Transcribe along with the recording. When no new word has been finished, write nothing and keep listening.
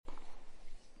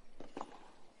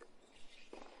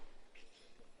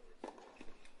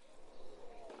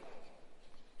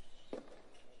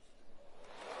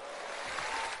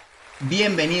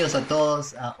Bienvenidos a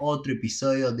todos a otro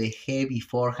episodio de Heavy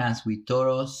Forehands with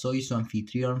Toro. Soy su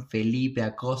anfitrión Felipe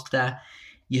Acosta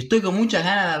y estoy con muchas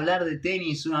ganas de hablar de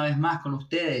tenis una vez más con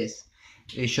ustedes.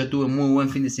 Yo tuve un muy buen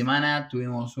fin de semana,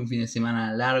 tuvimos un fin de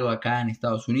semana largo acá en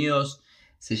Estados Unidos.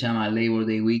 Se llama Labor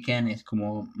Day Weekend, es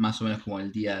como más o menos como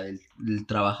el día del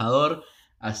trabajador.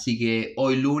 Así que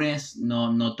hoy lunes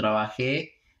no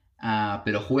trabajé,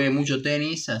 pero jugué mucho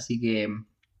tenis, así que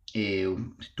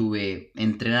estuve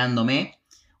entrenándome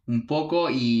un poco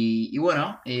y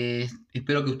bueno,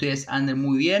 espero que ustedes anden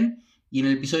muy bien. Y en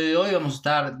el episodio de hoy vamos a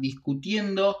estar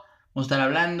discutiendo, vamos a estar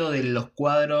hablando de los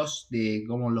cuadros, de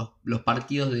cómo los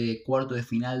partidos de cuarto de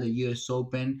final del US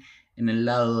Open en el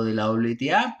lado de la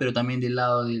WTA, pero también del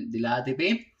lado de la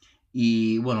ATP.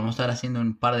 Y bueno, vamos a estar haciendo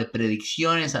un par de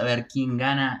predicciones, a ver quién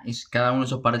gana cada uno de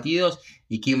esos partidos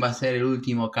y quién va a ser el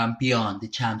último campeón, de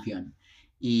champion.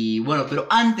 Y bueno, pero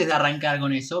antes de arrancar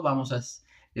con eso,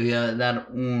 le voy a dar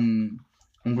un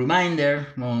reminder,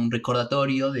 un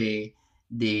recordatorio de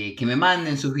que me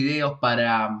manden sus videos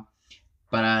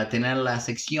para tener la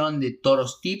sección de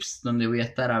Toros Tips, donde voy a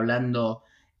estar hablando,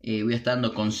 voy a estar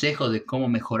dando consejos de cómo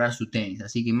mejorar su tenis.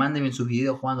 Así que mándenme sus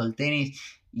videos jugando al tenis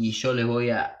y yo les voy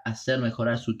a hacer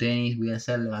mejorar su tenis, voy a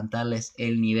hacer levantarles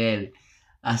el nivel.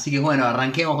 Así que bueno,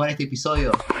 arranquemos con este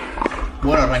episodio.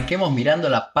 Bueno, arranquemos mirando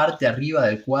la parte arriba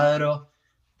del cuadro.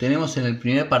 Tenemos en el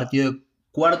primer partido de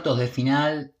cuartos de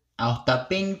final a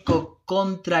Ostapenko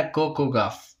contra Coco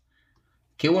Gauff.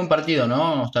 Qué buen partido,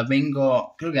 ¿no?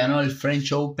 Ostapenko creo que ganó el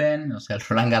French Open, o sea, el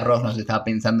Roland Garros, no se estaba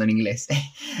pensando en inglés.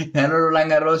 Ganó el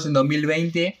Roland Garros en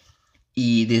 2020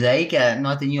 y desde ahí que no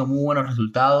ha tenido muy buenos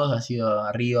resultados, ha sido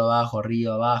arriba, abajo,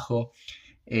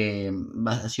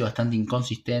 ha sido bastante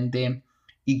inconsistente.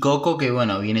 Y Coco que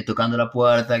bueno, viene tocando la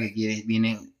puerta,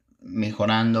 viene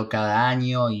mejorando cada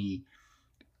año y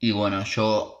bueno,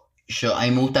 a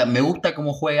mí me gusta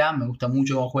cómo juega, me gusta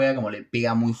mucho cómo juega, como le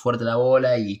pega muy fuerte la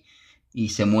bola y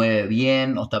se mueve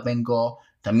bien. Ostapenko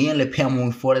también le pega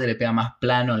muy fuerte, le pega más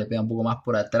plano, le pega un poco más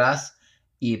por atrás,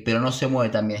 pero no se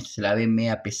mueve tan bien, se la ve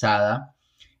media pesada.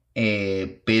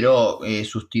 Pero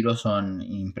sus tiros son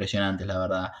impresionantes, la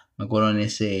verdad. Me acuerdo en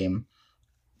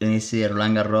ese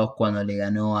Roland Garros cuando le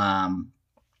ganó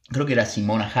creo que era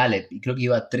Simona Halep, y creo que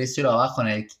iba 3-0 abajo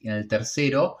en el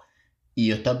tercero,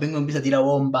 y Ostapenko empieza a tirar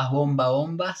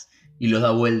bombas, y los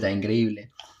da vuelta, increíble.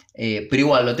 Pero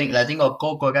igual, la tengo a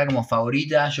Coco acá como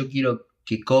favorita, yo quiero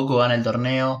que Coco gane el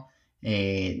torneo.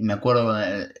 Me acuerdo,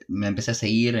 me empecé a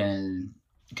seguir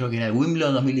creo que era el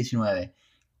Wimbledon 2019,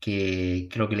 que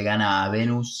creo que le gana a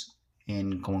Venus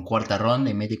como en cuarta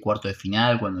ronda y mete cuarto de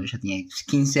final cuando ella tenía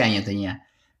 15 años tenía.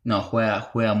 No,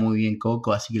 juega muy bien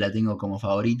Coco, así que la tengo como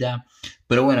favorita.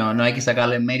 Pero bueno, no hay que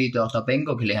sacarle mérito a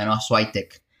Ostapenko que le ganó a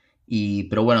Swiatek.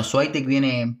 Pero bueno, Swiatek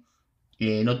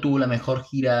no tuvo la mejor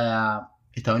gira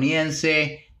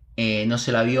estadounidense, no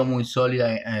se la vio muy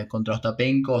sólida contra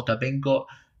Ostapenko. Ostapenko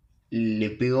le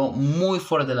pegó muy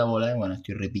fuerte la bola, bueno,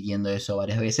 estoy repitiendo eso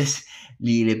varias veces,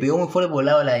 y le pegó muy fuerte por el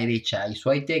lado de la derecha, y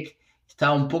Swiatek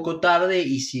estaba un poco tarde,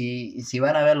 y si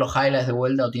van a ver los highlights de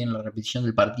vuelta o tienen la repetición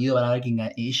del partido, van a ver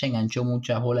que ella enganchó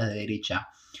muchas bolas de derecha.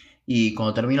 Y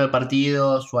cuando terminó el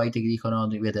partido, Swiatek dijo, no,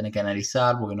 voy a tener que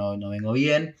analizar porque no vengo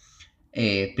bien.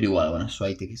 Pero igual, bueno,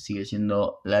 Swiatek sigue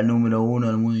siendo la número uno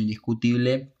del mundo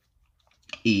indiscutible.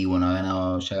 Y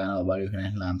bueno, ya ha ganado varios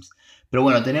Grand Slams. Pero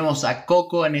bueno, tenemos a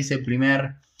Coco en ese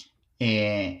primer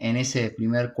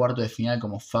cuarto de final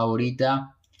como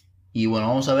favorita. Y bueno,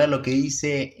 vamos a ver lo que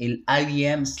dice el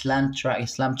IBM Slam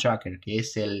Tracker, que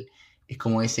es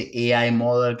como ese AI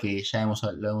model que ya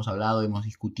lo hemos hablado, hemos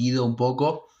discutido un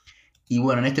poco. Y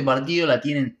bueno, en este partido la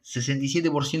tienen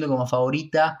 67% como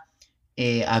favorita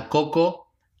a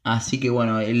Coco. Así que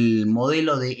bueno, el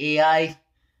modelo de AI,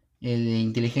 de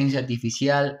inteligencia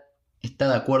artificial, está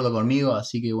de acuerdo conmigo.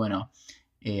 Así que bueno,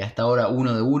 hasta ahora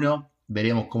 1-1.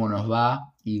 Veremos cómo nos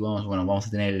va. Y vamos a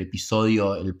tener el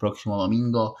episodio el próximo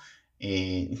domingo,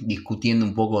 discutiendo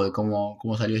un poco de cómo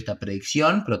salió esta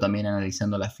predicción, pero también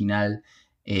analizando la final,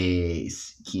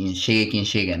 quien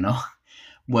llegue, ¿no?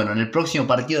 Bueno, en el próximo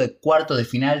partido de cuartos de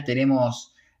final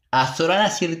tenemos a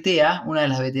Sorana Ciertea, una de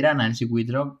las veteranas del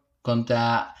circuito,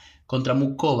 contra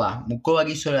Mukova. Mukova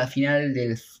que hizo la final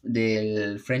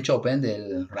del French Open,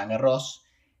 del Roland Garros,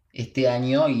 este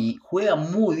año y juega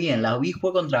muy bien. La vi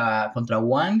jugar contra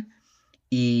Wang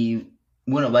y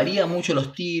bueno, varía mucho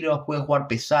los tiros, puede jugar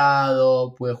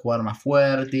pesado, puede jugar más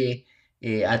fuerte,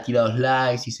 ha tirado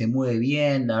slides y se mueve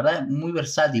bien. La verdad, muy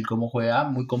versátil como juega,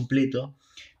 muy completo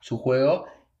su juego.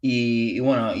 Y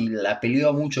bueno, y la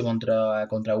peleó mucho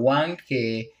contra Wang,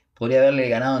 que podría haberle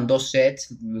ganado en dos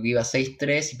sets, que iba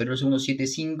 6-3 y perdió el segundo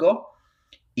 7-5.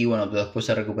 Y bueno, después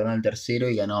se recuperó en el tercero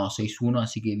y ganó 6-1,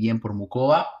 así que bien por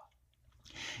Mukova.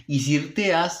 Y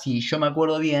Sirtea, si yo me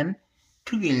acuerdo bien,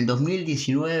 creo que en el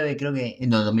 2019,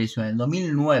 no, 2019, en el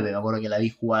 2009 me acuerdo que la vi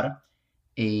jugar.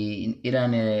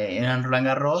 Eran Roland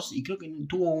Garros y creo que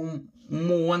tuvo un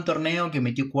muy buen torneo que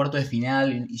metió cuarto de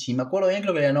final. Y si me acuerdo bien,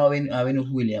 creo que le ganó a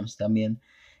Venus Williams también.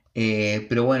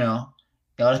 Pero bueno,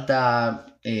 ahora está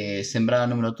sembrada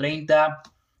número 30.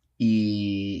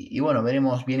 Y bueno,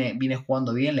 veremos, viene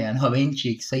jugando bien. Le ganó a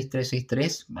Benchik 6-3,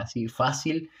 6-3, así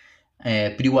fácil.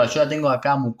 Pero igual, yo la tengo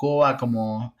acá a Mukova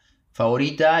como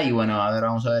favorita. Y bueno, a ver,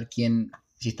 vamos a ver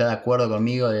si está de acuerdo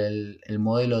conmigo el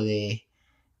modelo de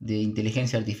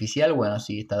inteligencia artificial. Bueno,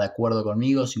 si está de acuerdo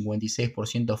conmigo,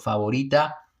 56%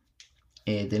 favorita.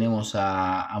 Tenemos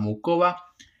a Mukova.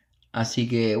 Así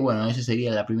que bueno, esa sería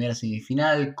la primera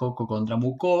semifinal, Coco contra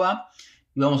Mukova.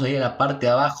 Y vamos a ir a la parte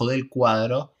de abajo del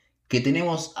cuadro, que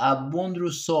tenemos a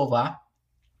Bondrousova,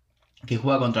 que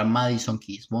juega contra Madison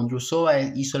Keys. Bondrousova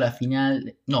hizo la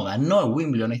final, no, ganó el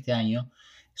Wimbledon este año.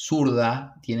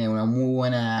 Zurda, tiene una muy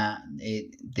buena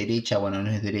derecha, bueno,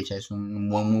 no es derecha, es un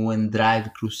muy buen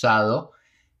drive cruzado,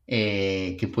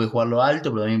 que puede jugarlo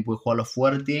alto, pero también puede jugarlo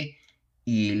fuerte.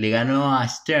 Y le ganó a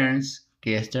Stearns,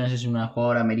 que Stearns es una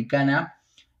jugadora americana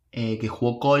que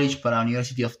jugó college para la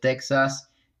University of Texas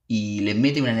y le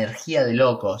mete una energía de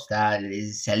loco,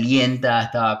 se alienta,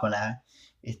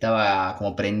 estaba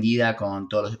como prendida con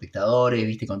todos los espectadores,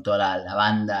 viste, con toda la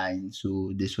banda de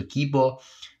su equipo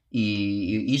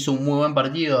y hizo un muy buen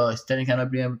partido. Sterling ganó el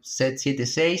primer set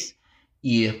 7-6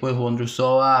 y después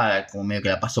Bondrousova como medio que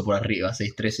la pasó por arriba,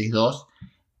 6-3, 6-2.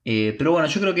 Pero bueno,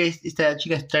 yo creo que esta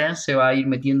chica Stearns se va a ir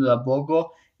metiendo de a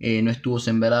poco. No estuvo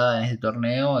sembrada en este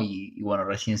torneo y bueno,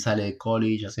 recién sale de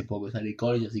college, hace poco sale de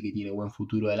college, así que tiene buen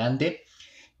futuro adelante.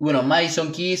 Y bueno,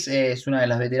 Madison Keys es una de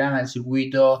las veteranas del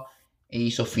circuito,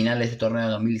 hizo finales de este torneo en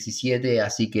 2017,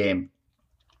 así que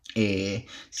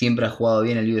siempre ha jugado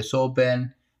bien el US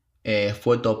Open,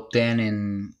 fue top 10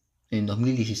 en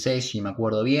 2016, si me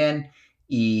acuerdo bien,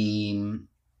 y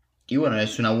bueno,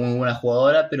 es una muy buena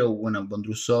jugadora, pero bueno,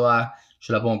 Bondrousova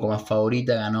yo la pongo como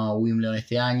favorita, ganó Wimbledon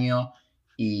este año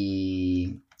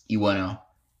y bueno,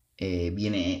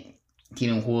 viene,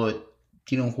 tiene un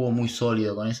juego muy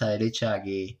sólido con esa derecha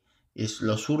que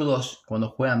los zurdos cuando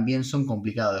juegan bien son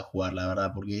complicados de jugar, la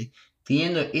verdad, porque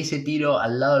teniendo ese tiro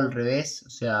al lado del revés,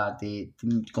 o sea, te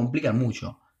complican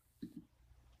mucho.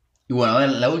 Y bueno, a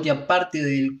ver, la última parte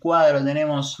del cuadro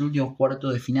tenemos, el último cuarto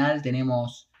de final,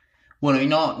 tenemos... Bueno, y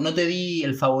no te di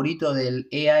el favorito del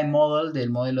AI model,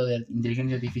 del modelo de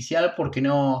inteligencia artificial, porque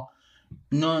no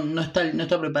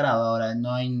está preparado ahora,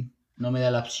 no me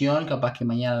da la opción, capaz que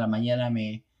mañana a la mañana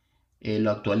me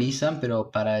lo actualizan,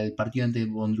 pero para el partido entre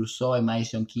Bondrousova y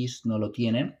Madison Keys no lo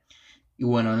tienen. Y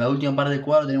bueno, en la última parte del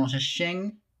cuadro tenemos a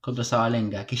Shen contra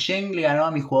Sabalenka, que Shen le ganó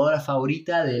a mi jugadora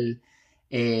favorita de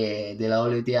la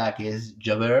WTA, que es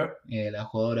Jabeur, la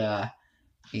jugadora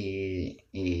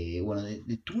bueno,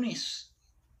 de Túnez.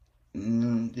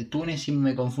 De Túnez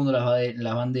siempre me confundo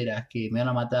las banderas, que me van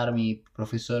a matar mi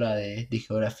profesora de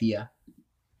geografía.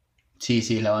 Sí,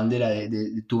 sí, es la bandera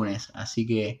de Túnez, así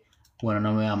que, bueno,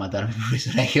 no me va a matar mi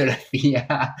profesora de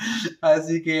geografía.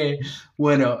 Así que,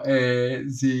 bueno,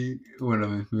 sí, bueno,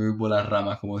 me voy por las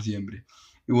ramas como siempre.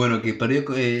 Y bueno, que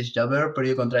Javert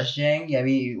perdió contra Zheng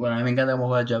y bueno, a mí me encanta cómo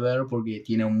juega Javert porque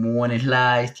tiene un muy buen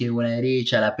slice, tiene buena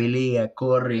derecha, la pelea,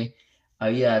 corre.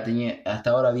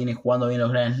 Hasta ahora viene jugando bien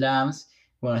los Grand Slams.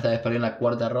 Bueno, esta vez perdió en la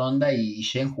cuarta ronda y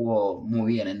Zheng jugó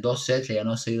muy bien. En dos sets le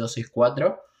ganó 6-2,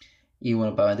 6-4. Y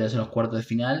bueno, para meterse en los cuartos de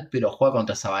final, pero juega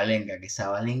contra Sabalenka, que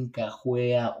Sabalenka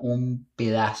juega un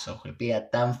pedazo, que pega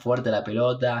tan fuerte la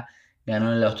pelota,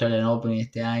 ganó el Australian Open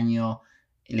este año,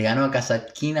 le ganó a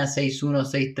Kasatkina 6-1,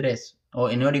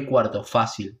 6-3, en hora y cuarto,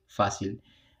 fácil, fácil.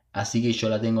 Así que yo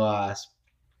la tengo a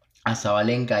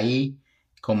Sabalenka ahí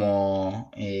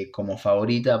como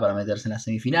favorita para meterse en las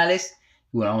semifinales.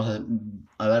 Y bueno, vamos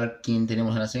a ver quién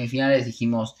tenemos en las semifinales.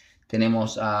 Dijimos,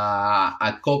 tenemos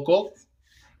a Coco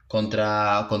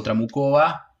contra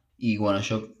Mukova. Y bueno,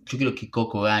 yo creo que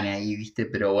Coco gane ahí, ¿viste?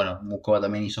 Pero bueno, Mukova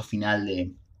también hizo final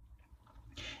de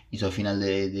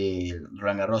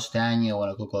Roland Garros este año.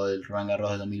 Bueno, Coco del Roland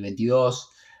Garros de 2022.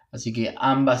 Así que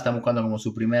ambas están buscando como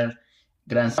su primer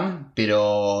Grand Slam.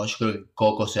 Pero yo creo que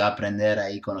Coco se va a aprender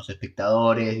ahí con los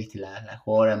espectadores, ¿viste? La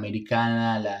jugadora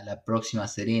americana, la próxima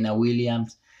Serena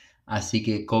Williams. Así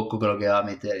que Coco creo que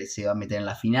se va a meter en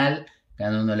la final,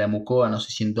 ganándole a Mukova, no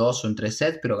sé si en dos o en tres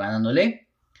sets, pero ganándole.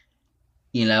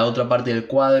 Y en la otra parte del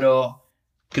cuadro,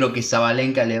 creo que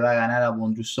Sabalenka le va a ganar a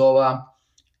Bondrousova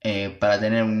para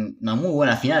tener una muy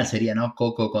buena final, sería, ¿no?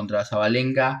 Coco contra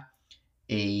Sabalenka.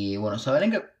 Bueno,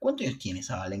 Sabalenka, ¿cuántos años tiene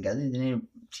Sabalenka?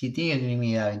 Si tiene que tener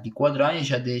mi edad, 24 años,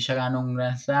 ya ganó un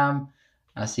Grand Slam,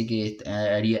 así que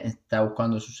está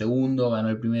buscando su segundo, ganó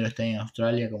el primero este año en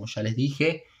Australia, como ya les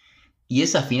dije, y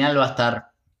esa final va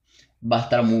a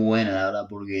estar muy buena, la verdad,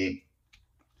 porque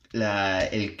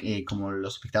como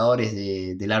los espectadores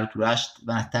del Arthur Ashe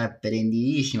van a estar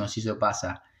prendidísimos si eso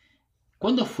pasa.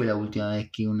 ¿Cuándo fue la última vez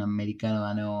que un americano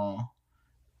ganó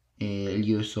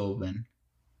el US Open?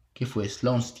 ¿Qué fue?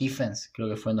 ¿Sloane Stephens? Creo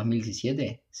que fue en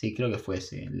 2017. Sí, creo que fue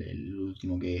ese el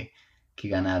último que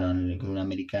ganaron. Que un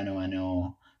americano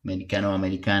ganó, americano o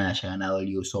americana haya ganado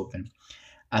el US Open.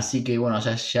 Así que bueno,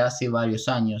 ya hace varios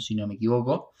años, si no me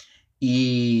equivoco.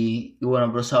 Y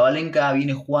bueno, pero Sabalenka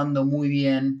viene jugando muy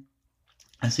bien.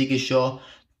 Así que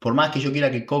por más que yo quiera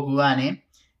que Coco gane,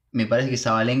 me parece que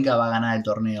Sabalenka va a ganar el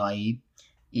torneo ahí.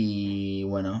 Y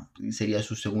bueno, sería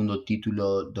su segundo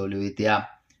título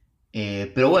WTA.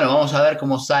 Pero bueno, vamos a ver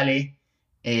cómo sale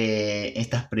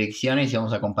estas predicciones y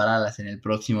vamos a compararlas en el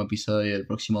próximo episodio del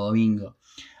próximo domingo.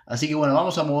 Así que bueno,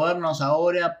 vamos a movernos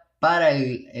ahora para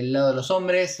el lado de los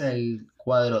hombres, el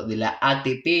cuadro de la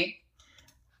ATP.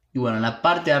 Y bueno, en la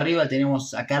parte de arriba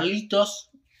tenemos a Carlitos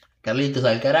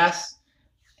Alcaraz,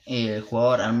 el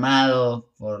jugador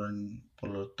armado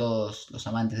por todos los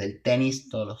amantes del tenis,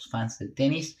 todos los fans del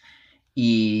tenis.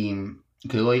 Y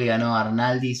que hoy le ganó a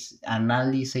Arnaldi 6-3,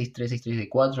 6-3,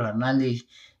 6-4. Arnaldi,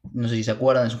 no sé si se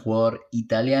acuerdan, es un jugador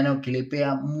italiano que le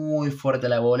pega muy fuerte a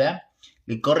la bola.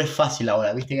 Le corre fácil la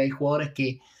bola. Viste que hay jugadores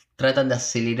que tratan de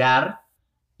acelerar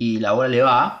y la bola le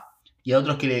va. Y a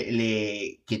otros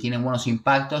que tienen buenos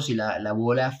impactos y la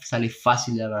bola sale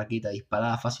fácil de la raqueta,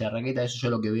 disparada fácil de la raqueta. Eso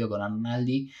yo lo que veo con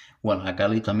Arnaldi. Bueno, a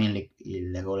Carlito también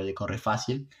la bola le corre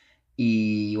fácil.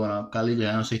 Y bueno, Carlitos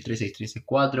ganó 6-3, 6-3,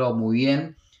 6-4, muy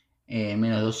bien, en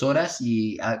menos de 2 horas.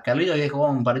 Y a Carlitos había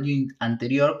jugado un partido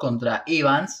anterior contra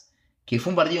Evans, que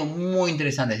fue un partido muy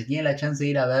interesante. Si tienen la chance de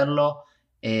ir a verlo,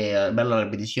 ver la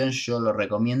repetición, yo lo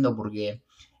recomiendo porque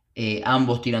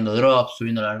ambos tirando drops,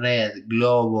 subiendo la red,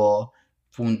 globo.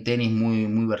 Fue un tenis muy,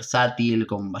 muy versátil,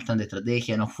 con bastante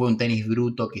estrategia. No fue un tenis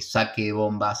bruto que saque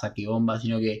bomba,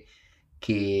 sino que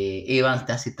Evans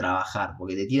te hace trabajar,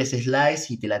 porque te tira ese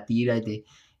slice y te la tira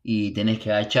y tenés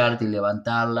que agacharte y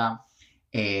levantarla.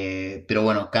 Pero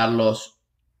bueno, Carlos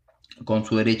con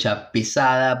su derecha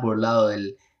pesada por el lado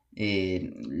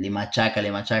le machaca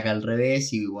al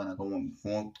revés y bueno, como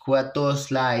juega todo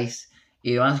slice,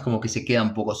 Evans como que se queda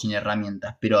un poco sin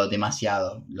herramientas, pero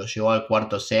demasiado. Lo llevó al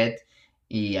cuarto set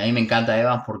y a mí me encanta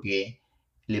Evans porque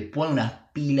le pone unas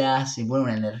pilas, se pone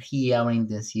una energía, una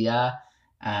intensidad.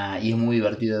 Y es muy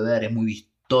divertido de ver, es muy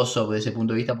vistoso desde ese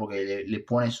punto de vista porque le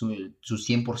pone su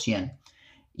 100%.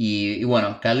 Y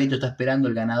bueno, Carlito está esperando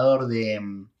el ganador de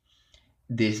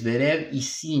Zverev y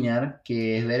Sinner,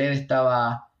 que Zverev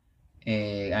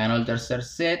ganó el tercer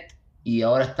set y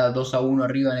ahora está 2-1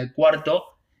 arriba en el cuarto.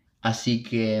 Así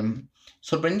que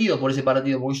sorprendido por ese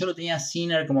partido, porque yo lo tenía a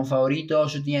Sinner como favorito,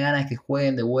 yo tenía ganas de que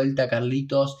jueguen de vuelta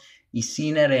Carlitos y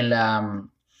Sinner en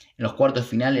los cuartos de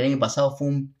final. El año pasado fue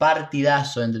un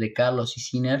partidazo entre Carlos y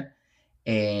Sinner.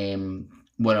 Eh,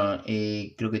 bueno,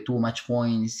 creo que tuvo match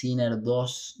point Sinner,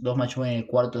 dos match point en el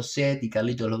cuarto set y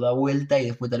Carlitos los da vuelta y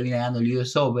después termina ganando el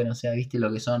US Open. O sea, viste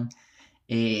lo que son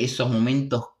esos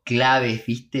momentos claves,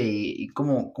 viste, y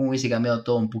cómo hubiese cambiado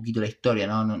todo un poquito la historia,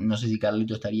 ¿no? No sé si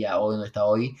Carlitos estaría hoy donde está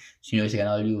hoy si no hubiese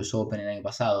ganado el US Open el año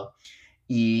pasado.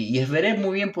 Y Zverev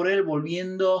muy bien por él,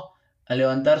 volviendo a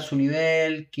levantar su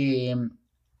nivel, que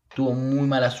tuvo muy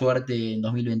mala suerte en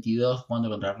 2022 jugando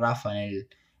contra Rafa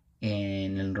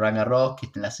en el Roland Garros, que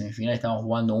en la semifinal estaban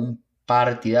jugando un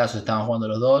partidazo, estaban jugando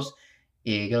los dos.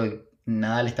 Creo que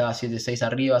Nadal estaba 7-6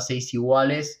 arriba, 6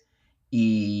 iguales.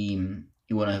 Y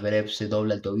bueno, Zverev se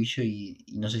dobla el tobillo y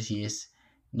no sé si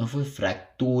no fue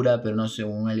fractura, pero no sé,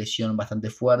 una lesión bastante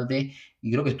fuerte.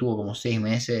 Y creo que estuvo como 6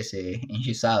 meses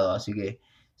enyesado, así que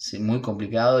muy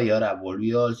complicado. Y ahora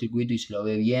volvió al circuito y se lo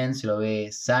ve bien, se lo ve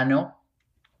sano.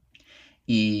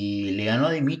 Y le ganó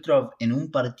a Dimitrov en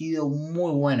un partido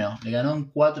muy bueno. Le ganó en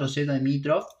 4 sets a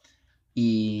Dimitrov.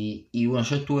 Y bueno,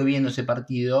 yo estuve viendo ese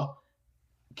partido.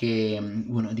 Que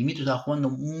bueno, Dimitrov estaba jugando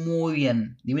muy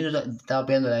bien. Dimitrov estaba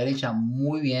pegando a la derecha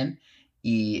muy bien.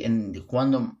 Y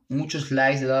jugando muchos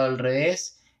slides de lado al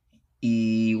revés.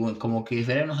 Y bueno, como que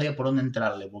Zverev no sabía por dónde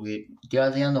entrarle. Porque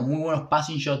estaba teniendo muy buenos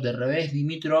passing shots de revés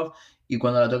Dimitrov. Y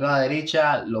cuando la tocaba a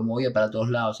derecha, lo movía para todos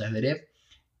lados a Zverev.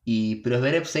 Pero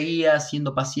Zverev seguía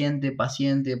siendo paciente,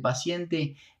 paciente,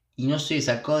 paciente. Y no sé,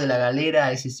 sacó de la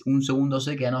galera ese un segundo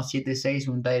set que ganó 7-6,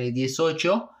 un tie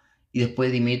 18. Y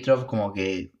después Dimitrov como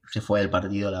que se fue del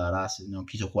partido, la verdad, no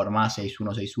quiso jugar más,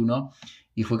 6-1, 6-1.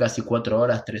 Y fue casi 4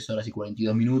 horas, 3 horas y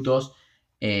 42 minutos.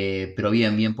 Pero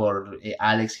bien, bien por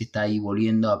Alex, que está ahí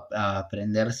volviendo a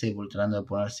aprenderse, tratando de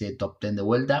ponerse top 10 de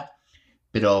vuelta.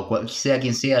 Pero sea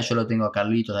quien sea, yo lo tengo a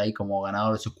Carlitos ahí como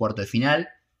ganador de su cuarto de final.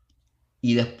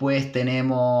 Y después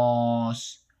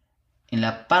tenemos en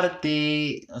la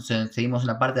parte, o sea, seguimos en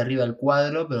la parte de arriba del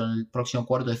cuadro, pero en el próximo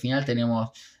cuarto de final tenemos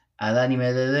a Dani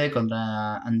Medvedev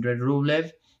contra Andrei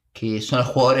Rublev, que son los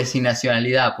jugadores sin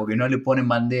nacionalidad, porque no le ponen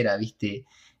bandera, ¿viste?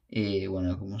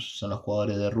 Bueno, como son los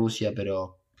jugadores de Rusia,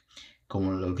 pero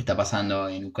como lo que está pasando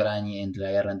en Ucrania, entre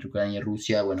la guerra entre Ucrania y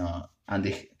Rusia, bueno, han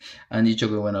dicho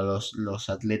que bueno, los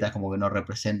atletas como que no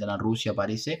representan a Rusia,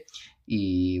 parece,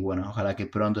 y bueno, ojalá que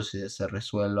pronto se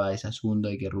resuelva ese asunto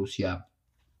y que Rusia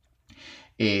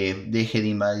deje de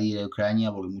invadir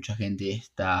Ucrania porque mucha gente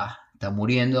está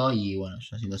muriendo y bueno,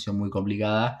 es una situación muy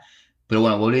complicada. Pero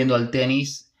bueno, volviendo al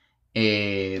tenis,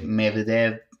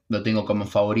 Medvedev lo tengo como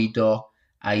favorito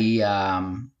ahí a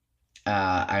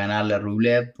ganarle a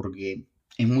Rublev porque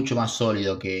es mucho más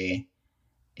sólido que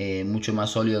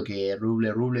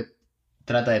Rublev. Rublev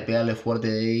trata de pegarle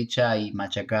fuerte de derecha y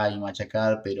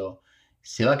machacar, pero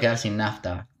se va a quedar sin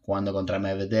nafta jugando contra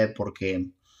Medvedev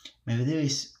porque Medvedev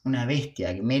es una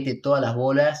bestia que mete todas las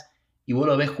bolas y vos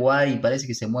lo ves jugar y parece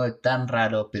que se mueve tan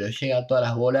raro, pero llega a todas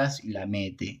las bolas y la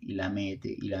mete, y la mete,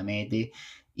 y la mete.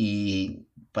 Y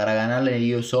para ganarle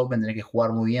el US Open tenés que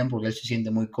jugar muy bien porque él se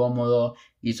siente muy cómodo.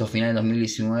 Hizo final en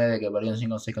 2019 que perdió en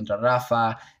 5-6 contra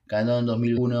Rafa, ganó en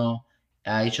 2001,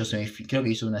 ha hecho creo que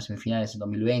hizo unas semifinales en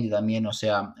 2020 también, o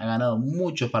sea, ha ganado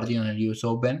muchos partidos en el US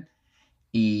Open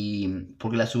y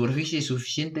porque la superficie es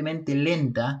suficientemente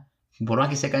lenta, por más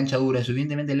que sea cancha dura, es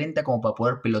suficientemente lenta como para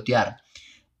poder pelotear.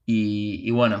 Y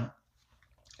bueno,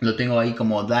 lo tengo ahí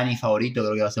como Dani favorito,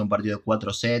 creo que va a ser un partido de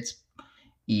 4 sets.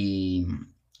 Y,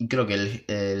 y creo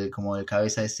que como el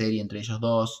cabeza de serie entre ellos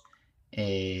dos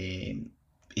eh,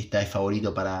 está de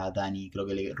favorito para Dani. Creo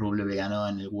que Rublev le ganó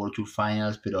en el World Tour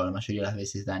Finals, pero la mayoría de las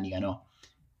veces Dani ganó.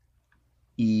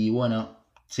 Y bueno,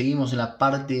 seguimos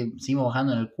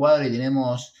bajando en el cuadro y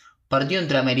tenemos partido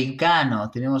entre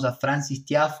americanos. Tenemos a Francis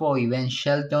Tiafoe y Ben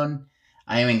Shelton.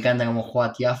 A mí me encanta cómo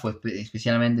juega Tiafoe,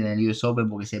 especialmente en el US Open,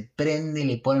 porque se prende,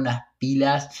 le pone unas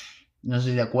pilas. No sé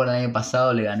si te acuerdan, el año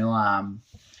pasado le ganó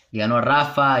a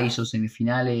Rafa, hizo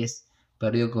semifinales,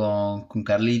 perdió con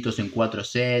Carlitos en 4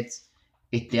 sets.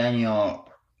 Este año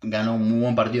ganó un muy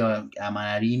buen partido a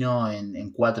Manarino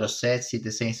en 4 sets,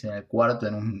 7-6 en el cuarto,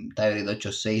 en un tiebreak de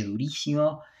 8-6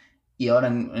 durísimo. Y ahora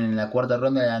en la cuarta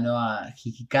ronda ganó a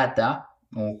Hikikata,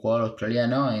 un jugador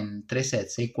australiano, en 3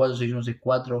 sets, 6-4, 6-1,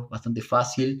 6-4, bastante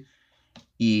fácil.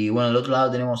 Y bueno, del otro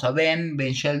lado tenemos a Ben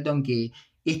Shelton, que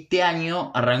este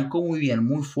año arrancó muy bien,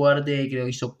 muy fuerte, creo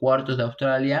que hizo cuartos de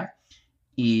Australia.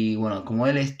 Y bueno, como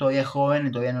él es todavía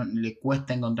joven, todavía le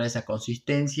cuesta encontrar esa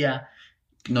consistencia.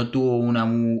 No tuvo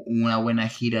una buena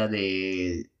gira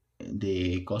de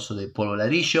coso de polvo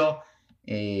ladrillo.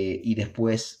 Y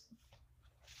después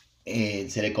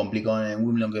se le complicó en el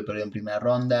Wimbledon que perdió en primera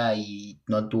ronda. Y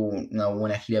no tuvo una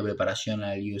buena gira de preparación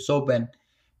al US Open.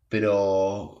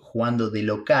 Pero jugando de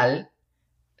local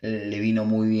le vino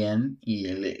muy bien. Y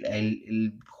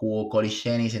él jugó Cory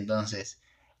Jennings, entonces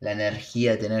la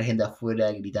energía de tener gente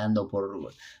afuera gritando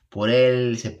por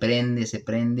él se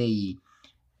prende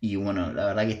y bueno, la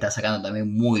verdad que está sacando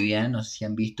también muy bien. No sé si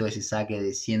han visto ese saque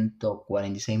de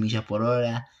 146 millas por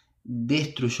hora.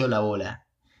 Destruyó la bola.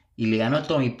 Y le ganó a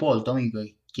Tommy Paul. Tommy,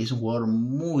 que es un jugador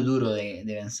muy duro de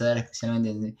vencer,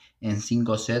 especialmente en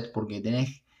 5 sets, porque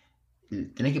tenés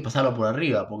que pasarlo por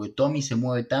arriba, porque Tommy se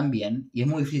mueve tan bien y es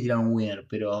muy difícil tirar un winner,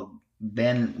 pero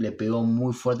Ben le pegó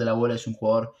muy fuerte la bola, es un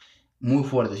jugador muy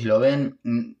fuerte. Si lo ven,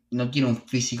 no tiene un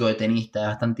físico de tenista, es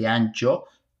bastante ancho,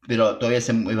 pero todavía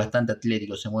es bastante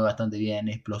atlético, se mueve bastante bien,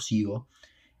 es explosivo.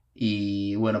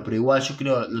 Y bueno, pero igual yo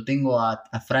creo, lo tengo a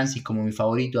Francis como mi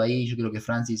favorito ahí. Yo creo que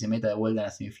Francis se meta de vuelta en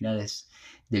las semifinales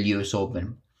del US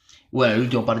Open. Bueno, el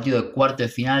último partido de cuarto de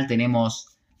final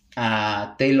tenemos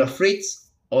a Taylor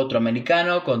Fritz, otro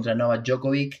americano, contra Novak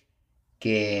Djokovic.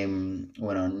 Que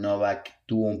bueno, Novak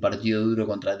tuvo un partido duro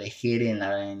contra Tejere en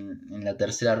la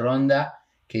tercera ronda.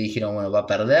 Que dijeron, bueno, va a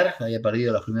perder. Había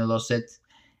perdido los primeros 2 sets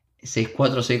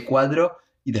 6-4, 6-4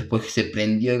 y después se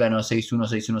prendió y ganó 6-1,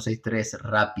 6-1, 6-3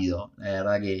 rápido. La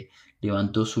verdad que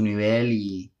levantó su nivel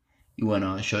y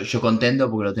bueno, yo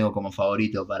contento porque lo tengo como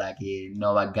favorito para que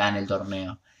Novak gane el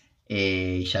torneo.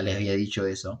 Ya les había dicho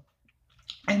eso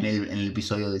en el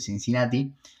episodio de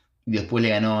Cincinnati. Y después le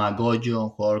ganó a Gojo, un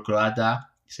jugador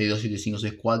croata, 6-2,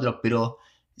 7-5, 6-4, pero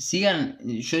sigan,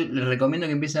 yo les recomiendo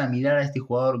que empiecen a mirar a este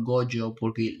jugador Gojo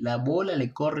porque la bola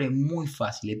le corre muy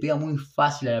fácil, le pega muy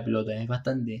fácil a la pelota, es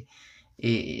bastante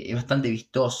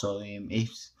vistoso,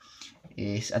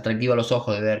 es atractivo a los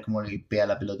ojos de ver cómo le pega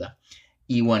la pelota.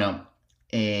 Y bueno,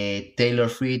 Taylor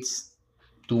Fritz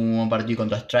tuvo un buen partido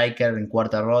contra Striker en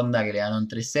cuarta ronda que le ganó en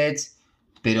 3 sets,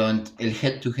 pero el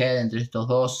head to head entre estos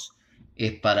dos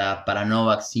es para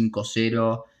Novak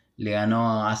 5-0. Le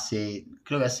ganó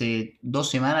creo que hace 2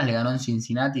 semanas le ganó en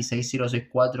Cincinnati 6-0,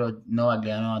 6-4. Novak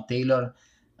le ganó a Taylor.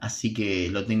 Así que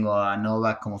lo tengo a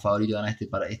Novak como favorito a ganar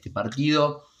este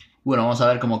partido. Bueno, vamos a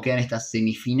ver cómo quedan estas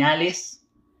semifinales.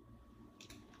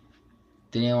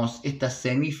 Tenemos estas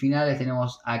semifinales.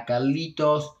 Tenemos a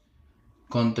Carlitos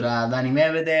contra Dani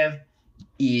Medvedev.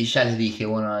 Y ya les dije,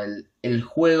 bueno, el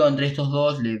juego entre estos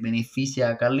dos le beneficia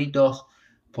a Carlitos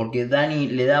porque Dani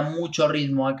le da mucho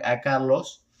ritmo a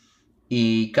Carlos.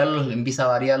 Y Carlos le empieza a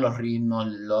variar los ritmos,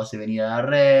 lo hace venir a la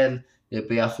red, le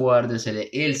pega fuerte,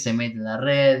 él se mete en la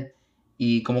red.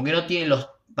 Y como que no tiene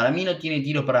para mí no tiene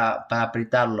tiros para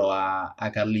apretarlo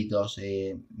a Carlitos,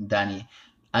 Dani.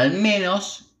 Al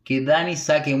menos que Dani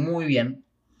saque muy bien.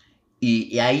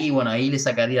 Y ahí, bueno, ahí le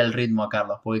sacaría el ritmo a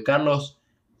Carlos. Porque Carlos,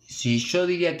 si yo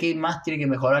diría que más tiene que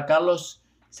mejorar Carlos,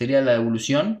 sería la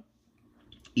evolución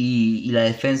y la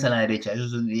defensa en la derecha.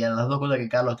 Esas serían las dos cosas que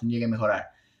Carlos tendría que mejorar.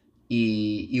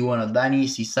 Y bueno, Dani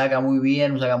si saca muy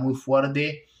bien, saca muy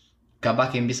fuerte,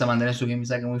 capaz que empieza a mantener su game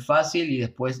saque muy fácil y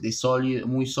después de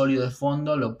muy sólido de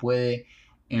fondo lo puede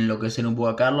enloquecer un poco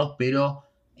a Carlos, pero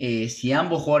si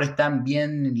ambos jugadores están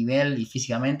bien de nivel y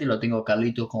físicamente, lo tengo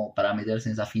Carlitos como para meterse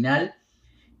en esa final.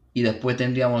 Y después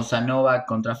tendríamos a Novak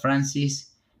contra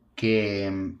Francis,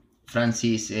 que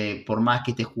Francis, por más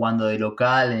que esté jugando de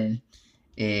local,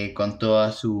 con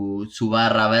toda su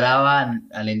barra brava,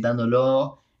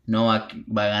 alentándolo, Novak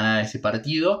va a ganar ese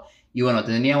partido. Y bueno,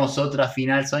 tendríamos otra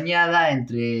final soñada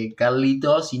entre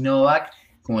Carlitos y Novak.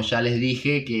 Como ya les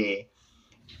dije, que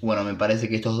bueno, me parece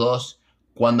que estos dos,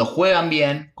 cuando juegan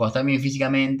bien, cuando están bien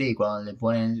físicamente y cuando le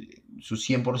ponen su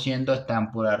 100%,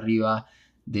 están por arriba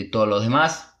de todos los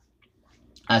demás.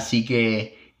 Así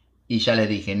que, y ya les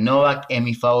dije, Novak es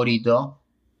mi favorito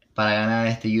para ganar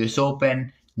este US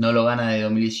Open. No lo gana de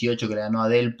 2018 que le ganó a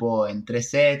Delpo en 3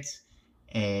 sets.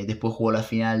 Después jugó la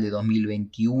final de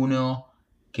 2021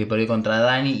 que perdió contra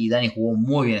Dani y Dani jugó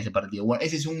muy bien ese partido. Bueno,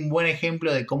 ese es un buen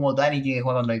ejemplo de cómo Dani tiene que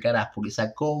jugar contra Alcaraz porque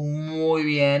sacó muy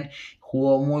bien,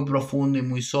 jugó muy profundo y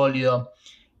muy sólido.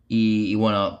 Y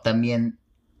bueno, también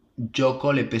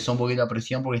Joko le pesó un poquito la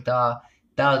presión porque estaba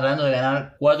tratando de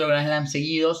ganar 4 Grand Slam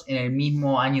seguidos en el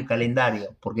mismo año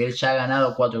calendario, porque él ya ha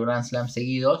ganado 4 Grand Slam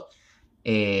seguidos.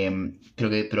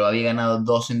 Pero había ganado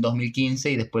 2 en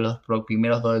 2015 y después los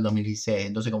primeros 2 del 2016.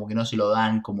 Entonces como que no se lo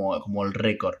dan como el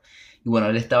récord. Y bueno,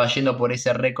 él estaba yendo por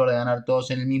ese récord de ganar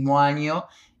todos en el mismo año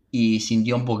y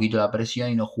sintió un poquito la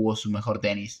presión y no jugó su mejor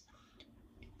tenis.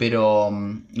 Pero,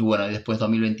 y bueno, después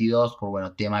 2022, por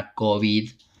bueno, tema COVID,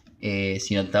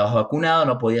 si no estabas vacunado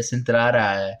no podías entrar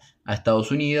a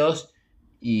Estados Unidos.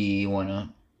 Y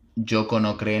bueno, Yoko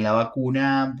no cree en la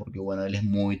vacuna porque bueno, él es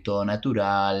muy todo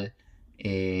natural.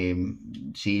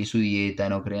 Sigue su dieta,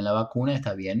 no cree en la vacuna,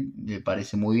 está bien, le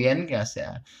parece muy bien que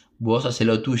vos haces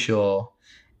lo tuyo,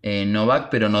 Novak,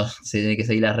 pero no se tiene que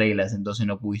seguir las reglas, entonces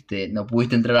no pudiste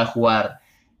entrar a jugar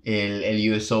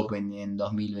el US Open en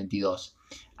 2022.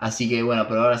 Así que bueno,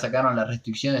 pero ahora sacaron la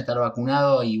restricción de estar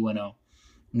vacunado y bueno,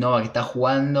 Novak está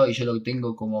jugando y yo lo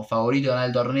tengo como favorito de ganar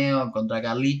el torneo contra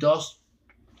Carlitos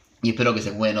y espero que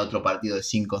se jueguen otro partido de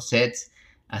 5 sets.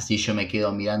 Así yo me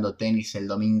quedo mirando tenis el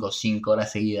domingo 5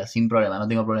 horas seguidas, sin problema, no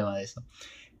tengo problema de eso.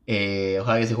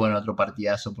 Ojalá que se jueguen otro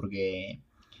partidazo porque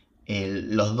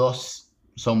los dos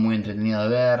son muy entretenidos de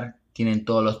ver, tienen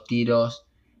todos los tiros,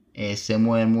 se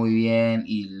mueven muy bien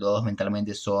y los dos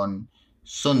mentalmente son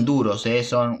duros,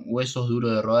 son huesos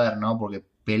duros de roer, ¿no? Porque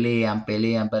pelean,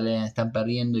 están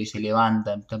perdiendo y se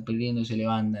levantan, están perdiendo y se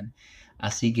levantan.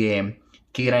 Así que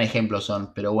qué gran ejemplo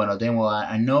son. Pero bueno, tengo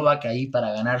a Novak ahí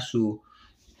para ganar su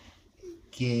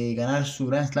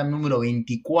Grand Slam número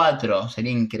 24.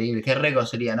 Sería increíble. Qué récord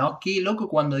sería, ¿no? Qué loco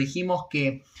cuando dijimos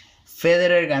que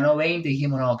Federer ganó 20.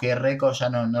 Dijimos, no, qué récord, ya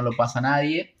no lo pasa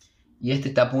nadie. Y este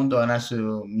está a punto de ganar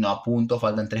no, a punto,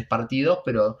 faltan 3 partidos,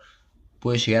 pero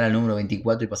puede llegar al número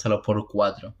 24 y pasarlo por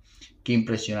 4. Qué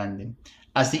impresionante.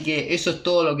 Así que eso es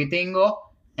todo lo que tengo.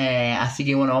 Así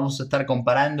que bueno, vamos a estar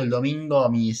comparando el domingo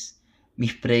mis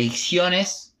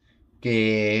predicciones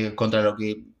contra lo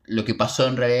que pasó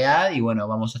en realidad. Y bueno,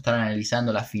 vamos a estar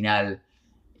analizando la final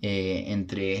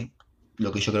entre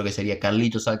lo que yo creo que sería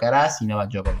Carlitos Alcaraz y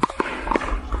Novak Djokovic.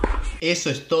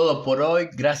 Eso es todo por hoy.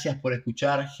 Gracias por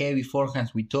escuchar Heavy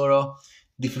Forehands with Toro.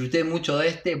 Disfruté mucho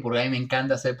de porque a mí me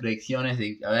encanta hacer predicciones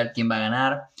de a ver quién va a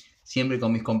ganar. Siempre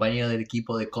con mis compañeros del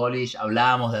equipo de college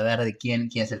hablábamos de ver de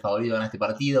quién es el favorito en este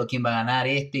partido, quién va a ganar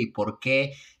y por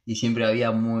qué. Y siempre había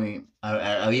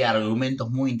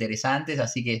argumentos muy interesantes,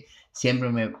 así que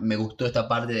siempre me gustó esta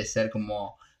parte de ser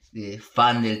como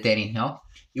fan del tenis, ¿no?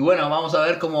 Y bueno, vamos a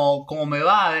ver cómo me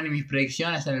va a ver mis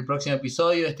predicciones en el próximo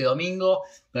episodio, este domingo,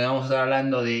 donde vamos a estar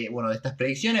hablando de estas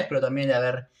predicciones, pero también de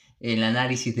ver el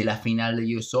análisis de la final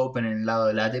de US Open en el lado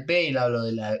de la ATP y en el lado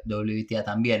de la WTA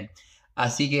también.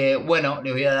 Así que bueno,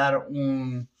 les voy a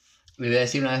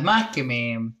decir una vez más que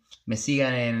me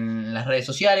sigan en las redes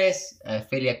sociales.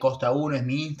 Felia Costa 1 es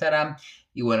mi Instagram.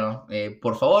 Y bueno,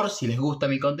 por favor, si les gusta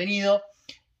mi contenido,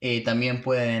 también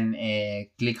pueden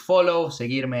click follow,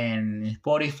 seguirme en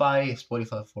Spotify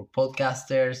for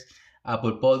Podcasters,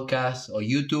 Apple Podcasts o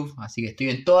YouTube. Así que estoy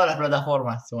en todas las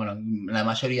plataformas, bueno, la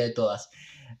mayoría de todas.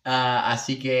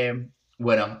 Así que,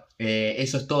 bueno,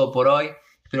 eso es todo por hoy.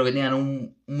 Espero que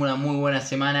tengan una muy buena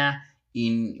semana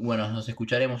y bueno, nos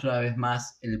escucharemos una vez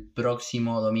más el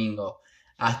próximo domingo.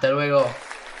 Hasta luego.